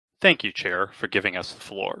Thank you, Chair, for giving us the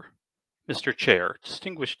floor. Mr. Chair,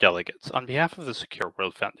 distinguished delegates, on behalf of the Secure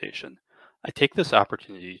World Foundation, I take this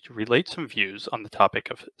opportunity to relate some views on the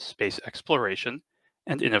topic of space exploration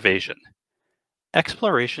and innovation.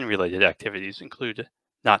 Exploration-related activities include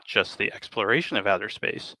not just the exploration of outer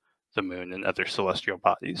space, the moon and other celestial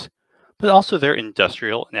bodies, but also their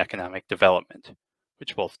industrial and economic development,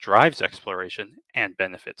 which both drives exploration and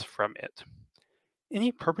benefits from it.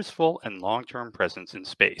 Any purposeful and long-term presence in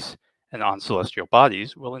space and on celestial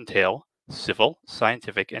bodies will entail civil,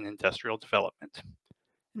 scientific, and industrial development.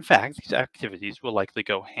 In fact, these activities will likely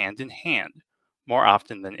go hand in hand more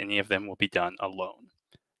often than any of them will be done alone.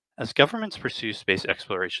 As governments pursue space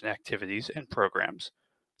exploration activities and programs,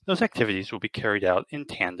 those activities will be carried out in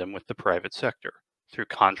tandem with the private sector through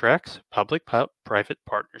contracts, public-private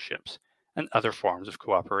partnerships, and other forms of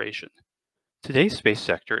cooperation. Today's space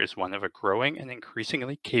sector is one of a growing and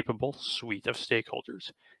increasingly capable suite of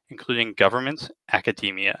stakeholders, including governments,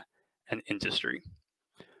 academia, and industry.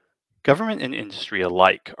 Government and industry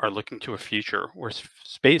alike are looking to a future where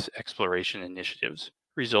space exploration initiatives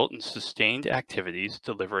result in sustained activities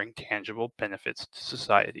delivering tangible benefits to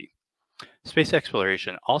society. Space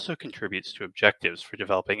exploration also contributes to objectives for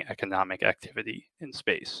developing economic activity in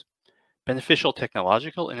space. Beneficial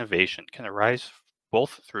technological innovation can arise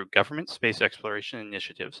both through government space exploration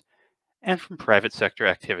initiatives and from private sector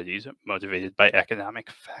activities motivated by economic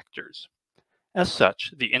factors. As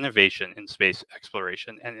such, the innovation in space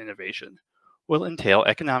exploration and innovation will entail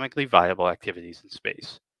economically viable activities in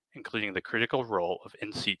space, including the critical role of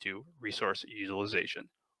in situ resource utilization,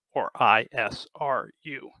 or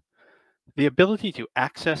ISRU. The ability to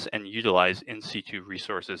access and utilize in situ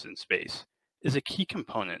resources in space is a key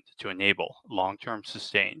component to enable long-term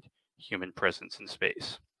sustained human presence in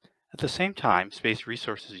space. At the same time, space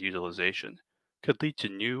resources utilization could lead to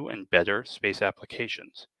new and better space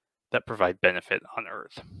applications that provide benefit on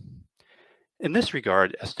Earth. In this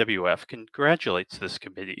regard, SWF congratulates this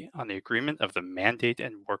committee on the agreement of the mandate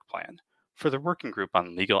and work plan for the Working Group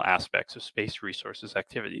on Legal Aspects of Space Resources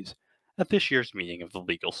Activities at this year's meeting of the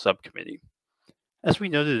Legal Subcommittee. As we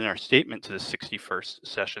noted in our statement to the 61st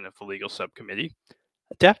session of the Legal Subcommittee,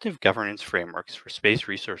 adaptive governance frameworks for space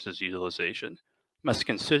resources utilization must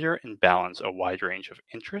consider and balance a wide range of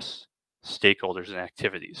interests, stakeholders, and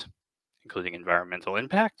activities, including environmental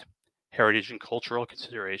impact, heritage and cultural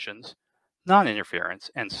considerations,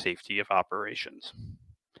 non-interference, and safety of operations.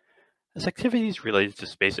 As activities related to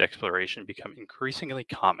space exploration become increasingly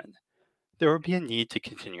common, there will be a need to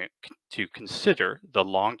continue to consider the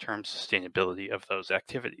long-term sustainability of those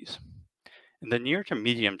activities. In the near to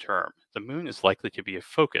medium term, the moon is likely to be a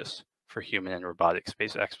focus for human and robotic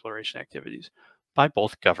space exploration activities by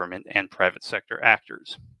both government and private sector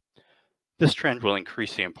actors. This trend will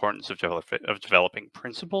increase the importance of developing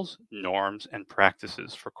principles, norms, and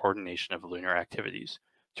practices for coordination of lunar activities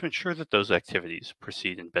to ensure that those activities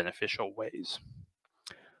proceed in beneficial ways.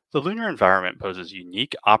 The lunar environment poses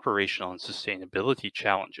unique operational and sustainability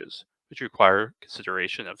challenges, which require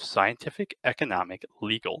consideration of scientific, economic,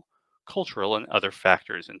 legal, cultural, and other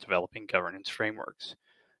factors in developing governance frameworks.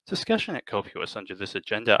 Discussion at COPUOS under this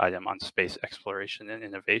agenda item on space exploration and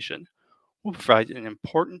innovation will provide an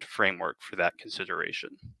important framework for that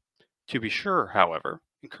consideration. To be sure, however,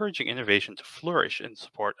 encouraging innovation to flourish in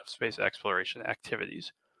support of space exploration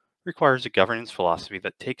activities requires a governance philosophy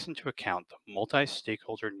that takes into account the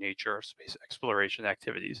multi-stakeholder nature of space exploration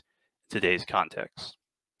activities in today's context.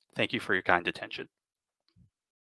 Thank you for your kind attention.